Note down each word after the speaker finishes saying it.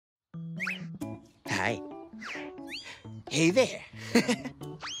Hi. Hey there.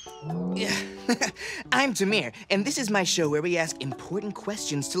 I'm Tamir, and this is my show where we ask important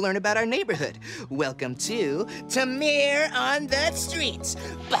questions to learn about our neighborhood. Welcome to Tamir on the Streets.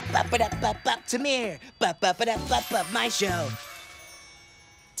 Tamir, my show.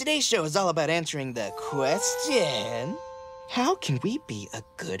 Today's show is all about answering the question, how can we be a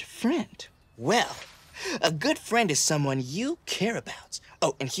good friend? Well, a good friend is someone you care about.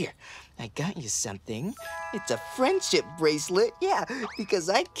 Oh, and here, I got you something. It's a friendship bracelet, yeah,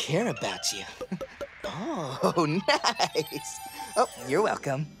 because I care about you. Oh, nice. Oh, you're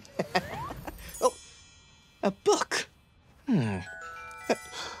welcome. Oh, a book. And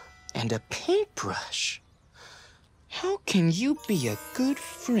a paintbrush. How can you be a good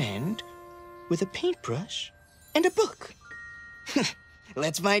friend with a paintbrush and a book?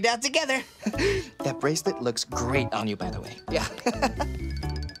 Let's find out together. That bracelet looks great on you, by the way. Yeah.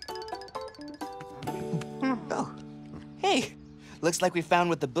 Oh, hey. Looks like we found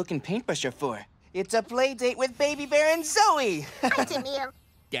what the book and paintbrush are for. It's a play date with Baby Bear and Zoe. Hi, Tamir.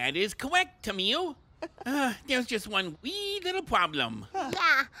 That is correct, Tamir. There's just one wee little problem. Yeah,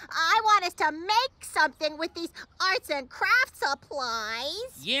 I want us to make something with these arts and crafts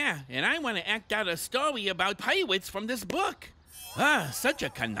supplies. Yeah, and I want to act out a story about pirates from this book. Such a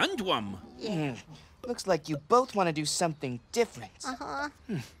conundrum. Looks like you both want to do something different. Uh-huh.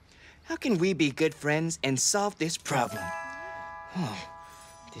 How can we be good friends and solve this problem? Oh,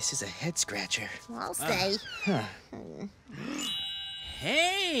 this is a head-scratcher. I'll say.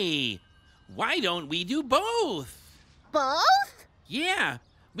 Hey, why don't we do both? Both? Yeah,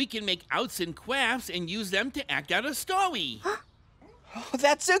 we can make arts and crafts and use them to act out a story. Oh,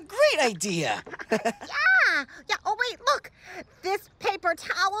 that's a great idea. Yeah. Oh, wait, look. This paper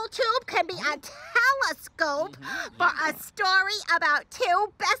towel tube can be a telescope for a story about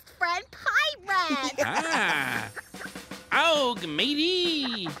two best friend pirates. Ouch,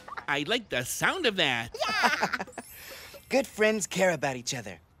 matey. I like the sound of that. Yeah. Good friends care about each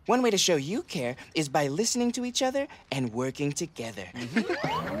other. One way to show you care is by listening to each other and working together.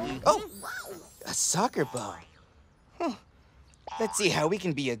 Oh, a soccer ball. Huh. Let's see how we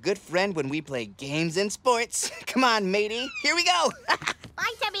can be a good friend when we play games and sports. Come on, matey. Here we go.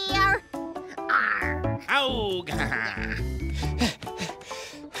 Bye, Tamir. Ouch.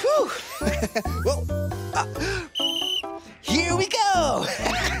 Whew. Whoa. Here we go.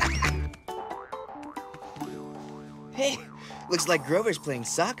 Hey, looks like Grover's playing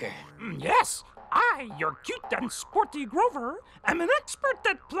soccer. Yes, I, your cute and sporty Grover, am an expert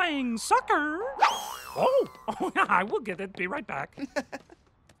at playing soccer. Oh, yeah, I will get it. Be right back.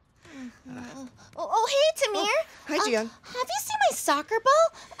 Oh, hey, Tamir. Hi, Jian. Have you seen my soccer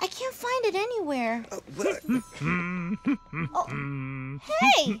ball? I can't find it anywhere.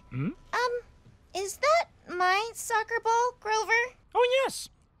 Hey, is that my soccer ball, Grover? Oh, yes.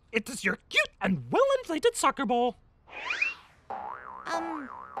 It is your cute and well-inflated soccer ball.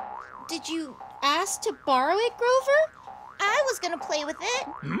 Did you ask to borrow it, Grover? I was gonna play with it.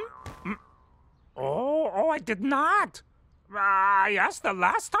 Oh, I did not. I asked the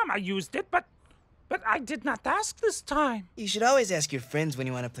last time I used it, but I did not ask this time. You should always ask your friends when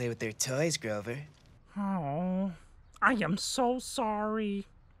you want to play with their toys, Grover. Oh, I am so sorry.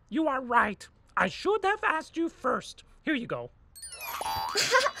 You are right. I should have asked you first. Here you go.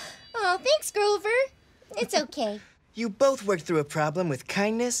 Oh, thanks, Grover. It's okay. You both worked through a problem with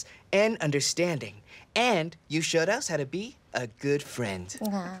kindness and understanding. And you showed us how to be a good friend.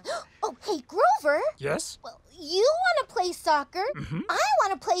 Oh, hey, Grover. Yes? Well, you want to play soccer. I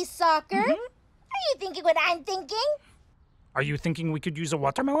want to play soccer. Are you thinking what I'm thinking? Are you thinking we could use a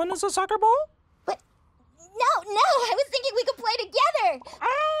watermelon as a soccer ball? What? No, I was thinking we could play together.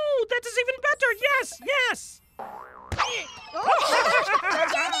 Oh, that is even better. Yes.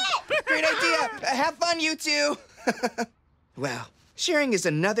 Great idea. Have fun, you two. Well, sharing is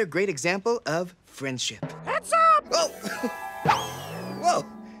another great example of friendship. Heads up! Whoa! Whoa!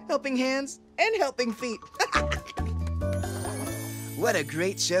 Helping hands and helping feet. What a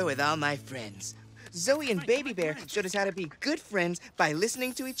great show with all my friends. Zoe and Baby Bear showed us how to be good friends by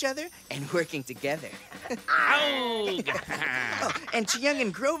listening to each other and working together. Ouch. Oh, and Chiang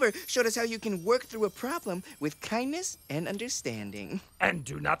and Grover showed us how you can work through a problem with kindness and understanding. And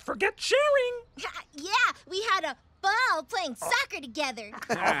do not forget sharing. Yeah, we had a ball playing soccer together.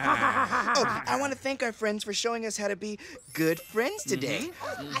 Oh, I want to thank our friends for showing us how to be good friends today.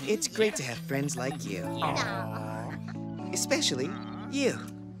 It's great to have friends like you. Especially you.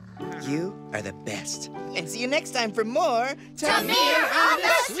 You are the best. And see you next time for more Tamir on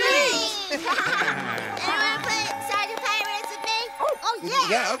the Street. Anyone play Soccer Pirates with me? Oh, yeah.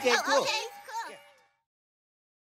 Yeah, okay, cool. Okay.